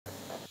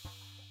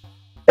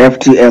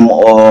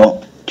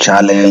FTMO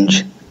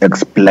Challenge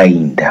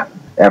Explained.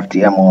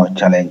 FTMO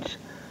Challenge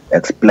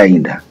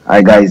Explained.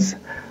 Hi guys,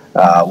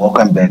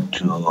 welcome back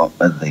to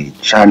the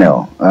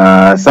channel.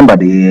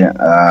 Somebody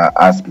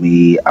asked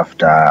me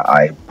after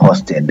I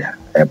posted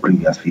a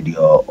previous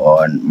video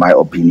on my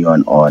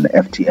opinion on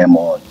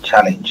FTMO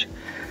Challenge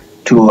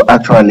to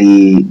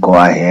actually go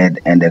ahead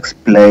and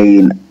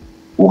explain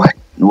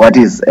what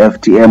is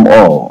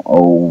FTMO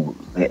or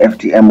the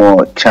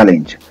FTMO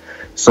Challenge.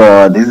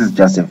 So this is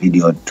just a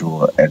video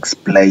to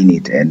explain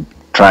it and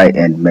try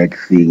and make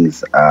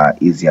things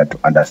easier to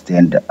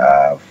understand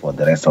for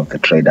the rest of the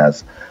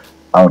traders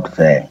out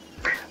there.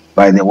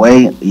 By the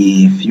way,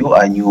 if you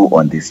are new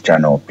on this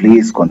channel,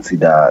 please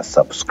consider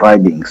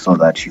subscribing so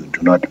that you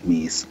do not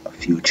miss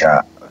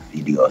future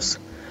videos.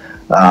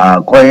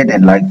 Go ahead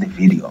and like the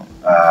video.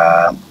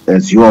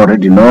 As you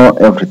already know,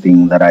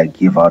 everything that I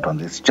give out on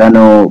this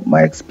channel,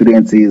 my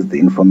experiences, the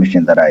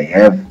information that I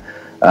have,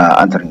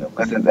 answering your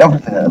questions,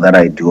 everything that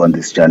I do on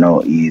this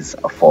channel is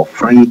for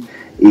free.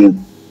 You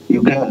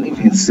can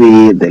even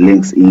see the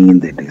links in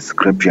the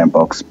description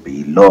box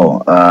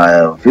below.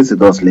 Visit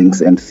those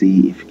links and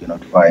see if you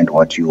cannot find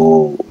what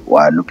you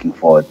are looking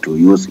for to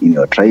use in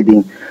your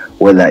trading,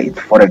 whether it's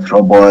forex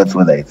robots,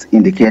 whether it's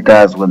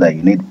indicators, whether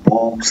you need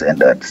books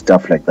and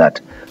stuff like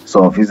that.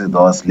 So visit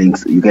those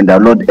links. You can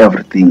download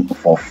everything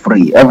for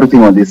free.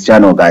 Everything on this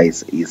channel,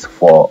 guys, is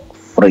for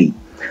free.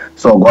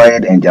 So go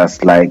ahead and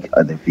just like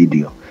the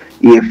video.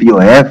 If you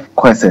have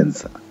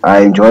questions, I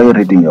enjoy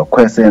reading your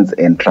questions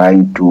and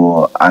trying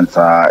to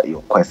answer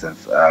your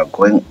questions.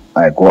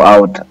 I go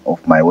out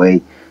of my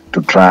way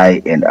to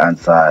try and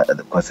answer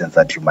the questions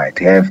that you might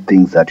have,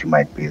 things that you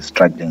might be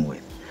struggling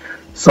with.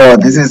 So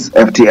this is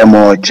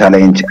FTMO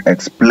Challenge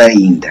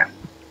Explained.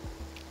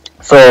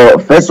 So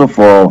first of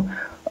all,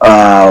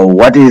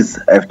 what is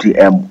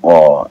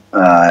FTMO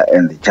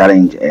and the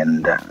challenge?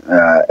 And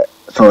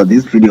so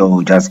this video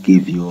will just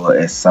give you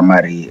a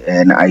summary,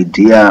 an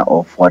idea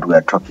of what we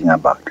are talking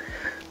about.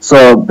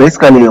 So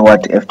basically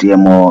what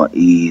FTMO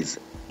is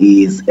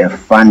a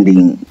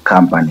funding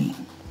company.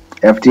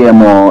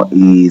 FTMO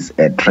is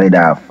a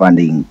trader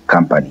funding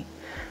company.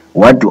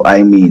 What do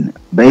I mean?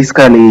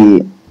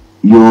 Basically,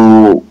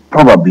 you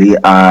probably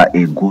are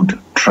a good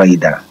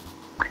trader.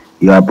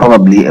 You are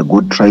probably a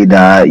good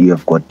trader. You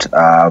have got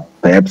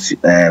perhaps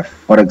a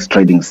forex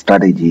trading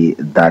strategy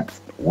that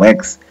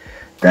works,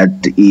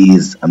 that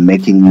is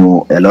making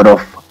you a lot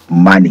of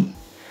money.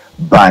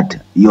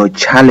 But your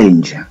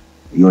challenge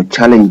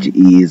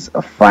is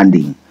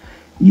funding.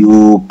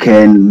 You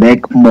can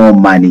make more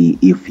money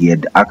if you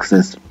had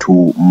access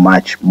to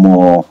much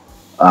more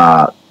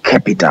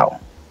capital.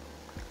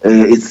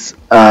 It's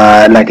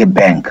like a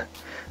bank.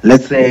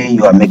 Let's say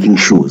you are making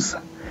shoes,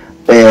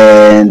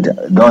 and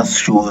those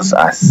shoes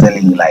are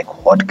selling like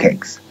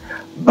hotcakes,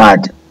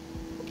 but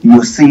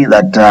you see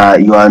that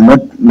you are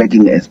not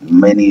making as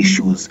many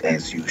shoes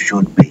as you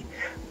should be,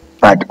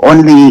 but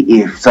only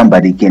if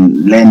somebody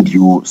can lend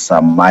you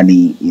some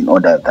money in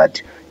order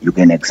that you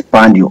can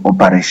expand your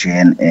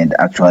operation and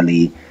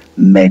actually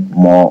make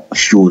more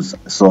shoes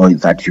so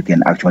that you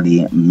can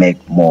actually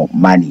make more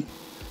money.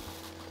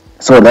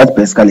 So that's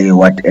basically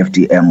what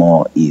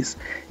FTMO is.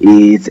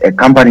 It's a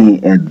company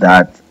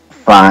that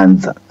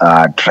funds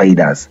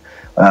traders.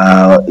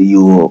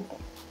 You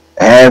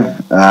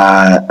have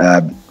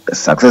a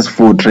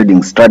successful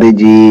trading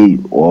strategy,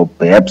 or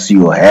perhaps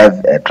you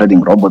have a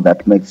trading robot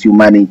that makes you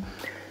money.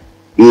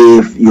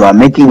 If you are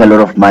making a lot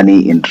of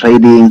money in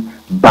trading,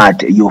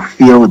 but you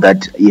feel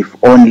that if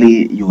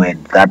only you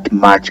had that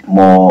much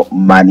more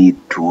money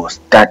to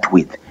start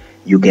with,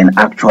 you can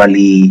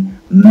actually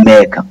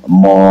make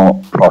more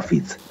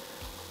profits.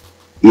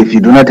 If you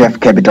do not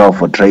have capital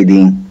for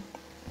trading,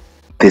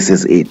 this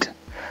is it.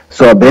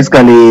 So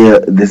basically,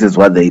 this is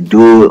what they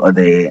do.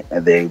 They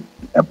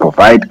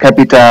provide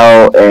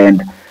capital,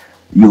 and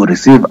you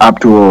receive up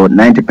to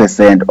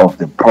 90% of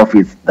the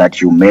profits that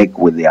you make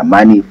with their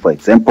money. For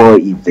example,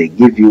 if they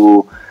give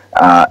you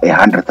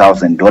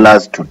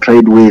 $100,000 to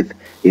trade with,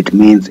 it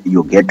means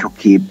you get to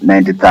keep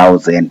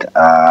 90,000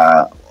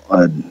 or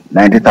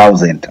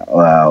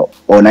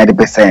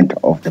 90%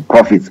 of the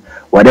profits.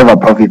 Whatever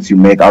profits you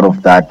make out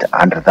of that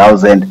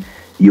 100,000,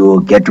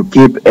 you get to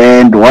keep.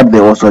 And what they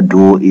also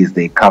do is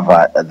they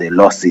cover the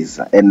losses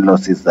and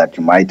losses that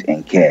you might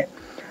incur.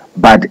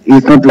 But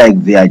it's not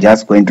like they are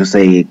just going to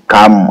say,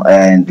 come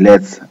and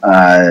let's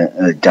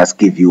just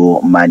give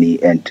you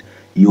money and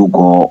you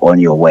go on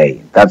your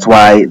way. That's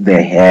why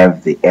they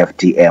have the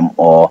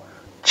FTMO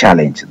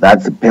challenge.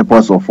 That's the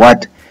purpose of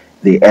what?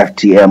 The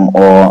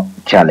FTMO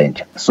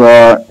challenge.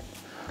 So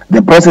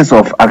the process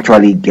of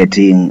actually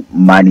getting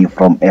money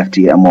from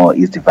FTMO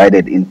is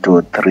divided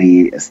into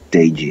 3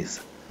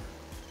 stages.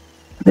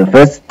 The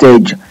first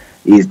stage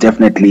is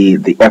definitely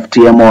the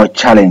FTMO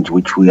challenge,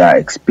 which we are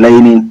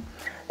explaining.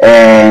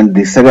 And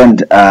the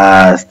second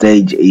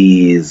stage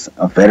is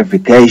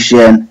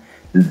verification.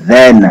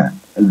 Then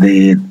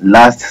the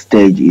last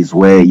stage is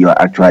where you're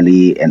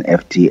actually an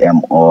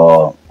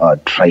FTMO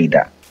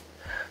trader.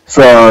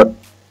 So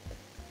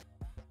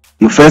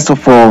You first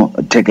of all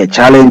take a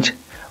challenge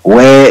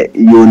where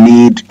you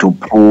need to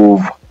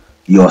prove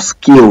your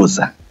skills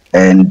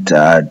and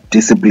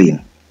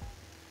discipline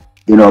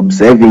in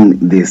observing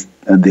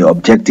the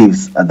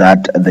objectives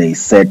that they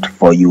set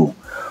for you.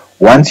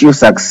 Once you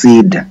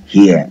succeed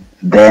here,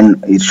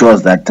 then it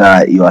shows that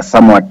you are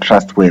somewhat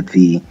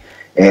trustworthy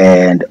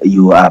and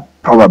you are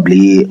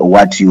probably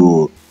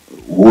who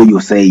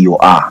you say you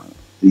are.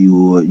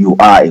 You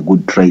are a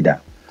good trader.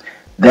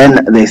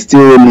 Then they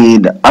still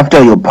need,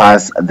 after you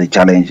pass the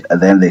challenge,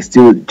 then they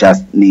still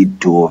just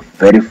need to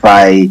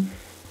verify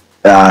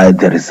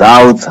the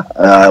results,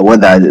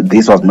 whether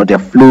this was not a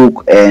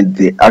fluke, and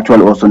they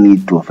actually also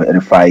need to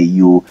verify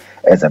you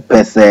as a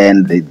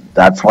person.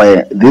 That's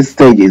why this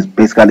stage is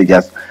basically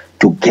just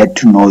to get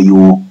to know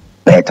you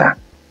better.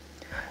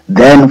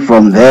 Then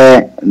from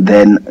there,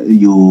 then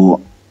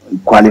you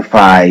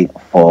qualify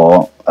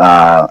for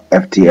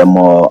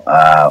FTMO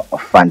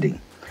funding.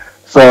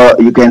 So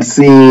you can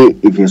see,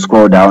 if you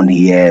scroll down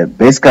here,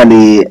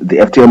 basically the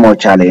FTMO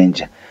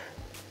challenge,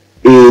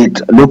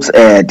 it looks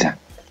at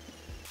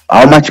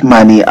how much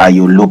money are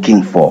you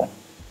looking for?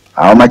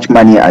 How much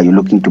money are you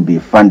looking to be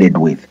funded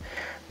with?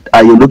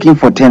 Are you looking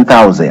for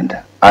 10,000?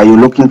 Are you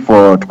looking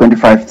for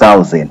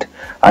 25,000?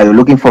 Are you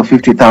looking for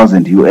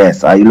 50,000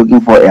 US? Are you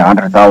looking for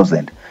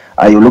 100,000?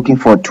 Are you looking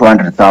for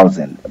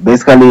 200,000?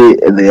 Basically,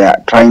 they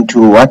are trying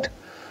to what?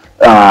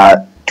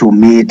 To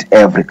meet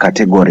every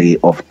category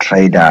of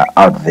trader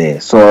out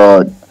there.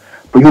 So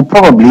you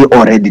probably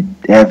already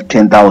have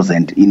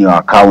 10,000 in your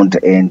account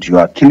and you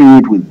are killing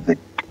it with the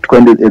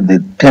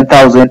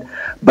 10,000,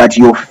 but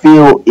you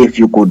feel if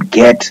you could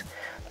get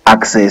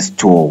access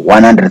to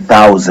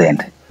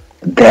 100,000,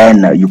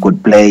 then you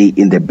could play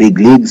in the big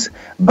leagues,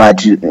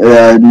 but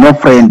no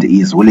friend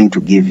is willing to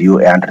give you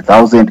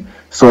 100,000.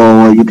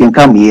 So you can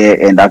come here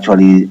and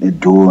actually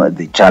do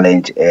the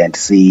challenge and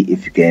see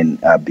if you can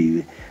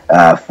be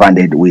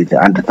funded with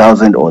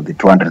 100,000 or the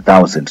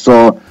 200,000.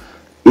 So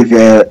if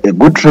you're a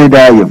good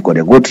trader, you've got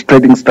a good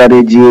trading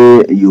strategy,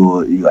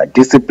 you are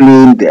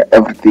disciplined,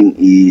 everything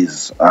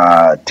is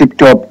tip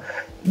top,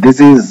 this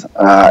is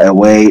a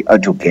way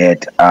to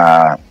get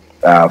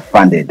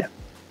funded.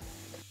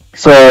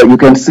 So you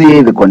can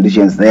see the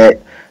conditions there.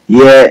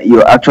 Here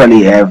you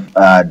actually have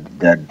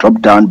the drop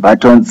down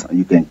buttons.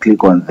 You can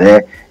click on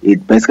there.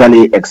 It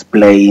basically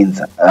explains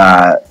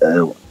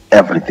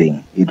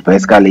everything. It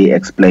basically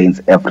explains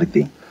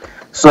everything.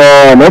 So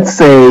let's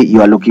say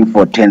you are looking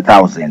for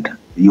 10,000.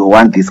 You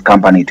want this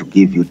company to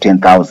give you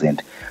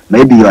 10,000.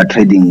 Maybe you are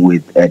trading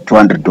with a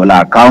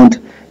 $200 account.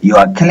 You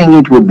are killing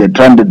it with the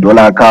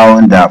 $200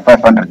 account,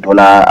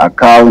 $500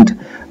 account,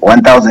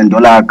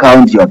 $1,000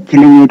 account. You are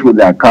killing it with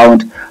the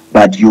account,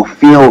 but you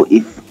feel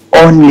if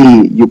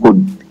only you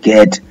could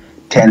get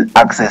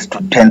access to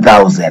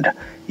 10,000,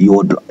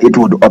 it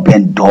would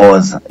open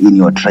doors in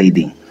your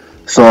trading.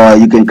 So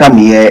you can come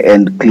here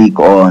and click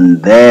on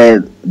there,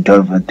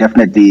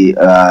 definitely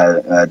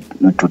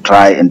to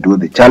try and do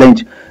the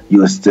challenge.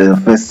 You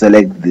first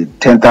select the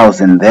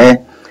 10,000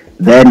 there.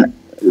 Then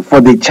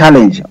for the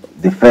challenge,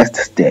 the first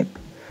step,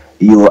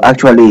 you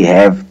actually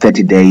have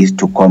 30 days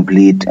to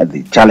complete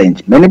the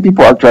challenge. Many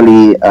people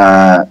actually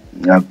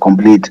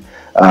complete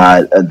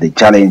the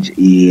challenge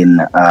in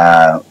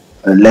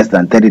less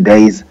than 30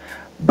 days,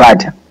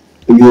 but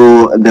they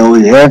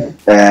will have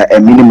a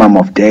minimum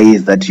of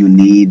days that you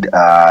need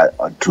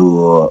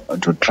to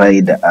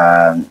trade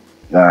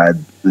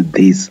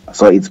this.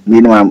 So its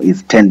minimum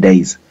is 10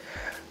 days.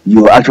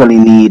 You actually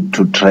need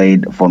to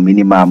trade for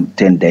minimum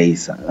 10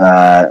 days.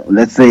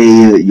 Let's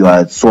say you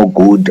are so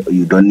good,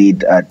 you don't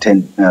need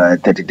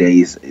 30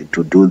 days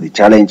to do the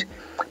challenge,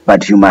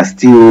 but you must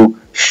still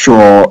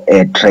show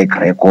a track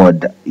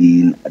record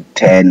in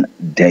 10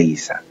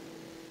 days.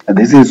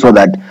 This is so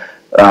that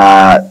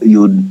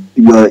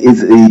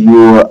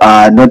you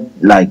are not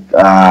like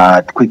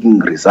quicking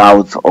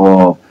results,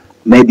 or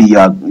maybe you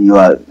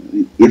are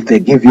if they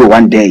give you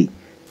 1 day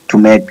to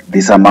make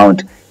this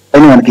amount,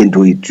 anyone can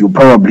do it. You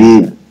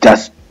probably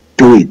just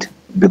do it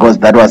because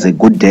that was a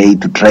good day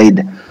to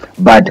trade,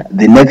 but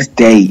the next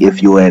day,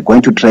 if you were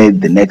going to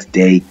trade the next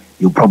day,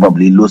 you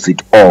probably lose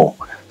it all.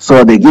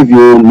 So they give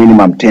you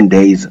minimum 10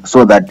 days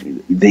so that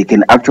they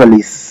can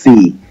actually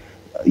see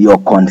your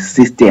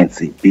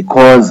consistency,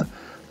 because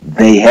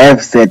they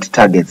have set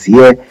targets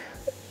here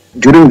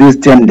during these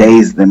 10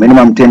 days, the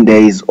minimum 10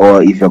 days,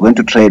 or if you're going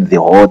to trade the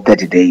whole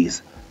 30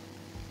 days,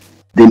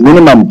 the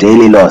minimum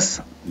daily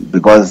loss,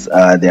 because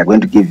they are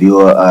going to give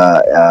you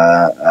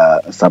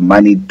some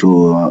money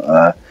to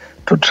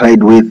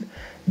trade with,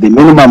 the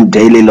minimum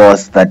daily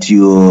loss that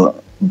you,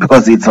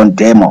 because it's on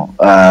demo,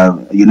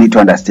 you need to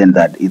understand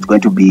that it's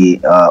going to be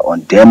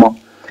on demo.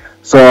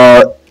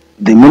 So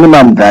the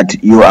minimum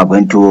that you are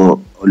going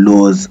to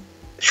lose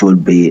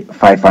should be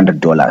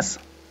 $500.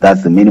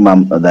 That's the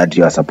minimum that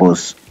you are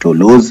supposed to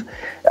lose.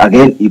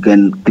 Again, you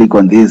can click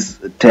on this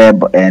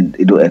tab and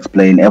it will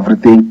explain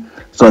everything.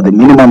 So the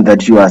minimum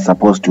that you are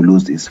supposed to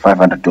lose is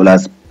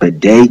 $500 per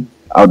day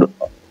out of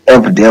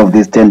every day of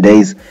these 10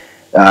 days.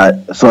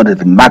 So that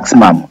the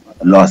maximum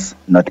loss,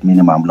 not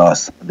minimum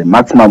loss. The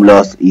maximum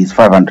loss is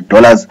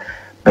 $500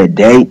 per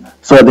day.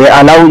 So they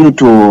allow you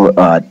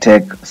to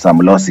take some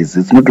losses.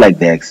 It's not like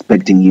they're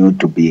expecting you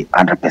to be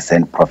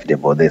 100%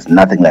 profitable. There's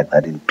nothing like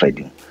that in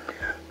trading.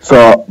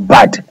 So,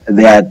 but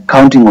they are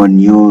counting on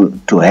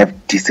you to have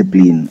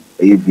discipline,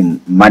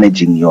 even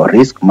managing your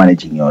risk,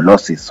 managing your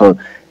losses. So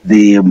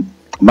the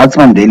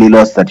maximum daily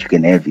loss that you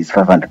can have is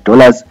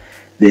 $500.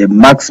 The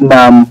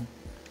maximum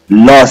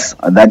loss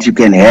that you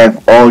can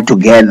have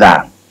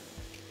altogether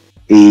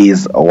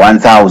is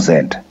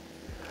 1,000.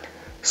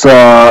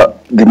 So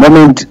the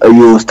moment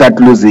you start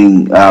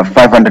losing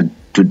 500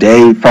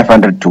 today,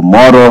 500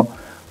 tomorrow,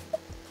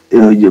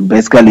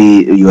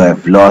 you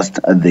have lost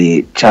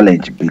the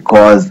challenge,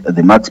 because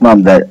the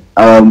maximum that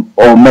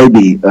or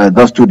maybe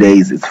those 2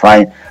 days is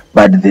fine,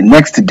 but the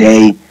next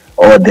day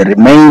or the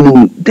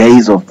remaining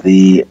days of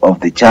the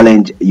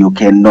challenge, you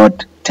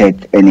cannot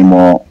take any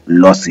more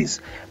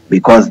losses,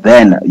 because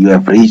then you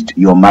have reached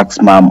your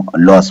maximum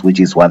loss,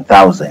 which is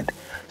 1,000.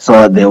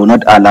 So they will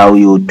not allow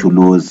you to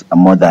lose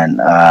more than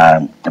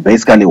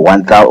basically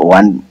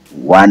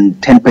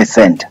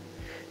 10%.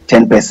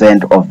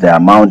 10% of the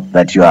amount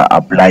that you are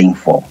applying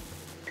for.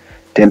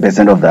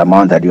 10% of the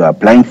amount that you are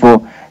applying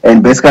for,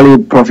 and basically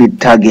profit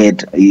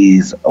target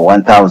is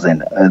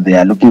 1,000. They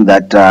are looking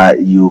that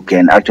you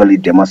can actually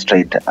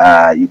demonstrate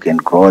you can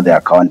grow the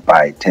account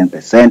by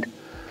 10%.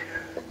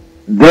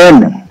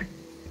 Then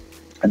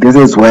this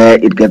is where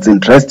it gets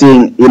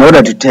interesting. In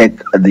order to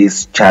take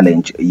this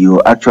challenge,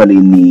 you actually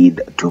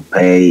need to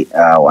pay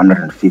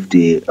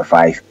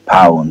 155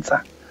 pounds.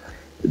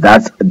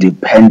 That's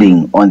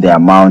depending on the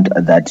amount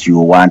that you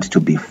want to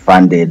be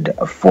funded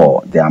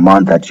for, the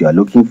amount that you are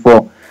looking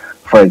for.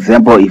 For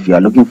example, if you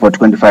are looking for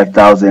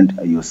 25,000,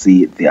 you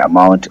see the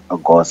amount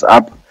goes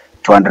up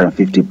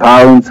 250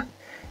 pounds.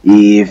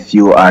 If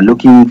you are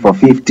looking for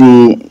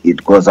 50,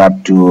 it goes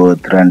up to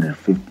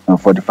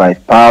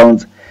 345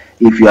 pounds.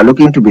 If you are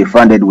looking to be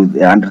funded with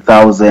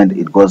 100,000,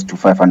 it goes to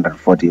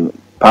 540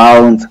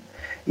 pounds.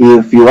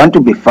 If you want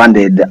to be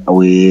funded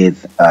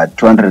with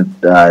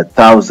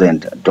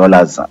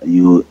 $200,000,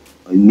 you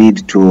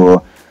need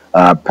to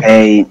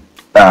pay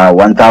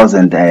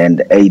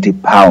 1,080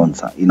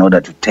 pounds in order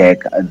to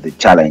take the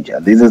challenge.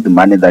 This is the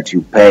money that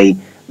you pay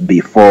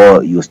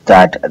before you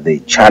start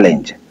the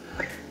challenge.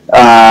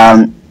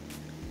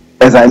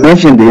 As I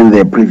mentioned in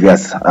the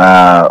previous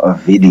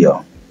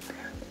video,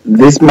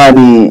 this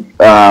money,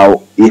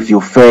 if you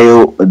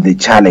fail the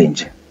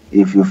challenge,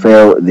 you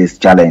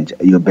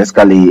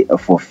basically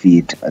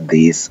forfeit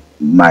this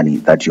money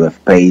that you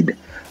have paid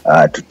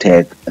to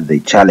take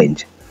the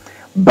challenge.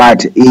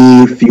 But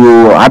if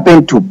you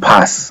happen to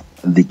pass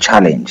the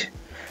challenge,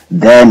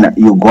 then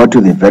you go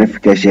to the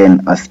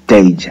verification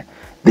stage.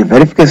 The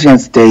verification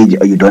stage,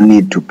 you don't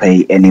need to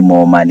pay any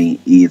more money.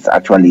 It's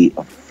actually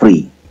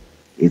free.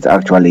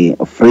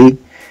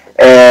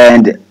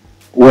 And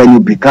when you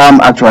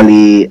become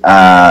actually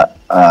a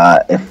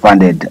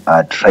funded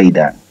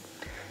trader,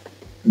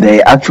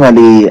 they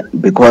actually,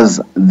 because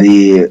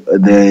the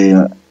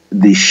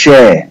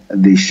share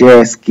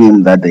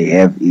scheme that they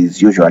have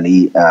is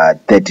usually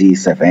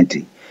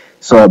 30-70.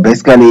 So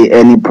basically,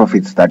 any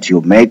profits that you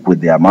make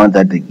with the amount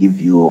that they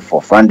give you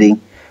for funding,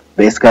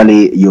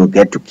 basically you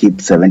get to keep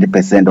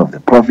 70% of the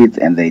profits,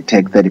 and they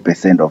take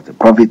 30% of the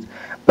profits.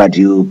 But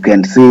you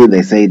can see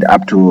they said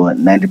up to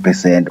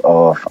 90%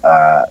 of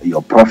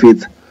your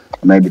profits.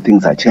 Maybe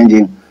things are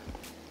changing.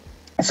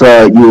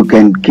 So you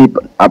can keep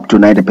up to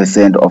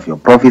 90% of your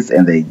profits,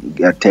 and they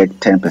take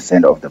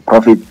 10% of the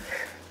profit.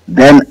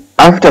 Then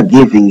after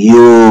giving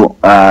you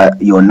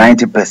your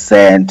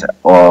 90%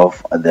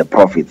 of the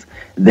profits,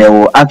 they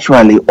will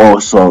actually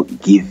also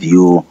give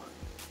you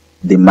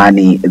the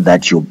money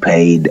that you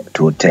paid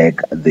to take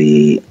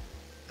the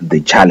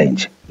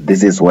challenge.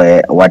 This is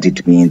what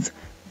it means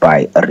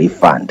by a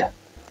refund.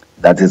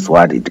 That is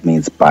what it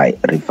means by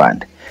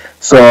refund.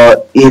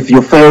 So if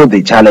you fail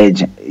the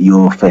challenge,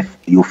 you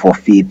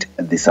forfeit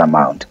this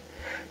amount.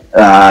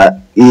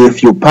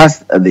 If you pass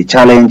the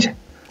challenge,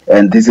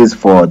 and this is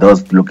for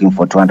those looking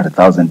for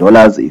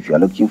 $200,000. If you are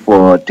looking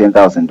for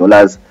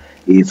 $10,000,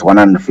 it's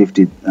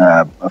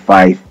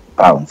 155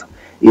 pounds.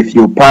 If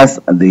you pass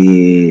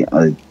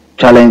the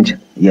challenge,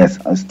 yes,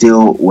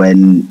 still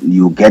when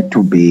you get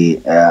to be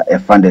a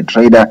funded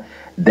trader,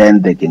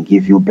 then they can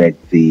give you back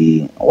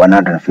the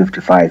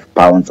 155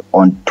 pounds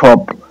on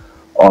top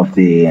of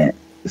the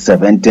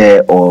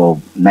 70 or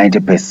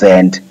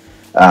 90%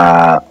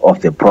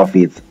 of the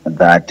profits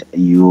that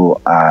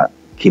you are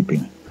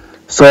keeping.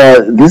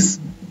 So this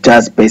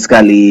just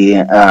basically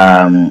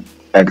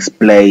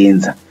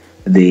explains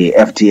the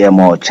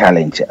FTMO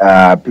challenge.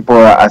 People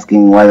are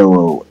asking,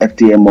 well,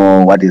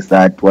 FTMO, what is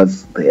that?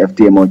 What's the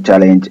FTMO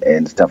challenge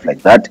and stuff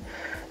like that?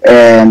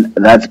 And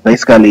that's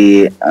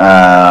basically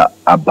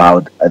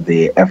about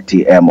the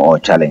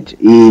FTMO challenge.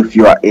 If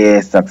you are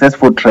a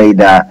successful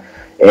trader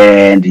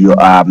and you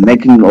are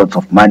making lots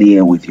of money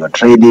with your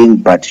trading,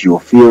 but you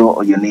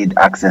feel you need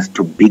access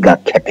to bigger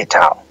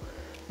capital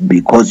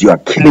because you are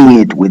killing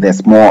it with a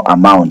small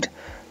amount,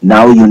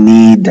 now you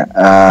need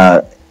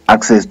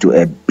access to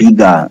a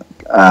bigger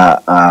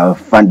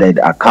funded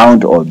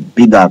account or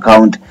bigger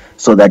account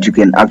so that you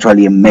can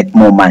actually make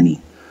more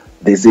money.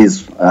 This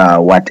is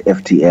what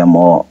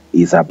FTMO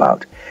is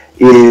about.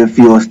 If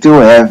you still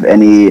have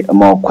any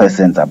more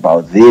questions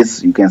about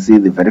this, you can see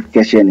the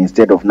verification.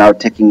 Instead of now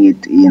taking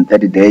it in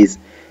 30 days,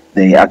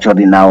 they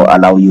actually now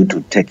allow you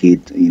to take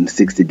it in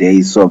 60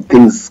 days. So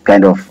things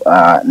kind of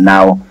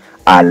now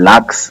are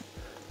lax.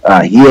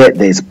 Here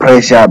there's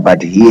pressure,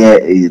 but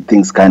here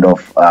things kind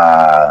of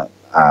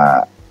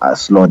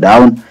slow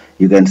down.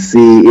 You can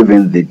see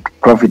even the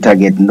profit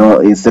target, no,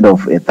 instead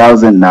of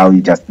 1,000, now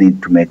you just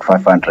need to make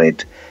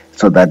 500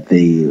 so that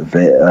they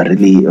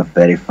really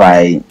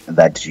verify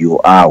that you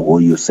are who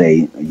you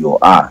say you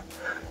are.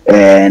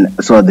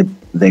 And so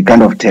they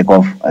kind of take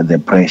off the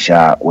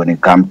pressure when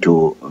it comes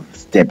to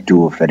step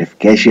 2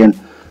 verification.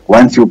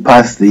 Once you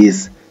pass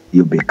this,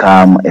 you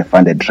become a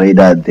funded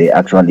trader. They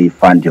actually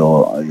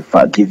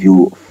give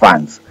you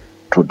funds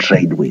to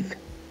trade with.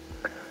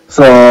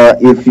 So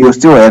if you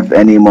still have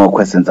any more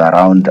questions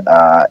around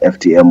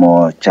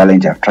FTMO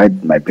challenge, I've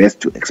tried my best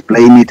to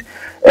explain it.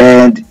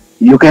 And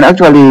you can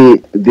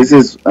actually, this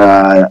is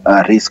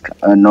a risk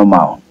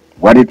normal.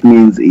 What it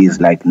means is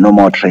like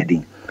normal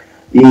trading.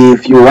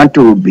 If you want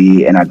to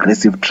be an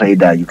aggressive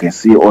trader, you can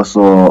see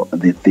also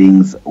the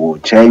things will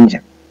change.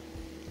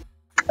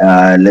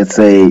 Let's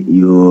say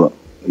you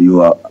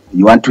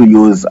want to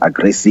use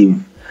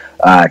aggressive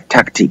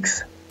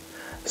tactics.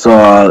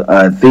 So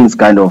things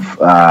kind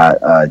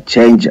of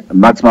change.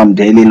 Maximum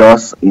daily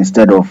loss,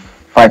 instead of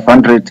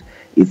 500,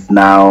 it's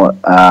now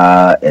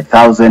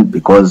 1,000,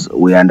 because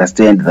we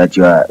understand that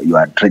you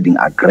are trading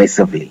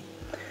aggressively.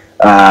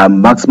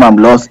 Maximum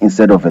loss,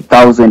 instead of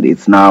 1,000,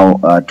 it's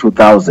now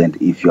 2,000.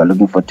 If you are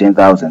looking for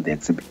 10,000,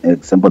 the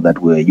example that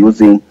we're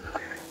using,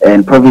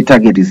 and profit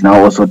target is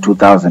now also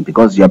 2,000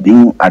 because you are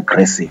being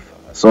aggressive.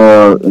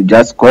 So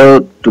just go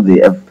to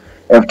the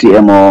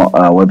FTMO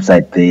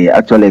website. They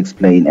actually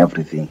explain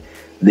everything.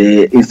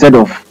 Instead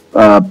of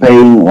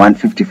paying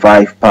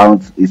 155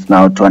 pounds, it's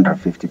now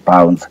 250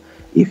 pounds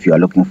if you are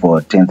looking for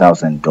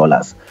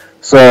 $10,000.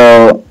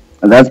 So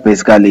that's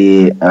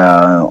basically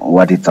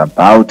what it's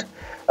about.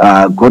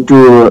 Go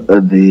to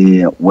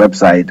the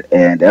website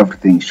and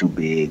everything should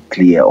be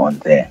clear on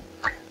there.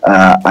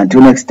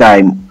 Until next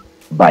time,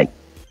 bye.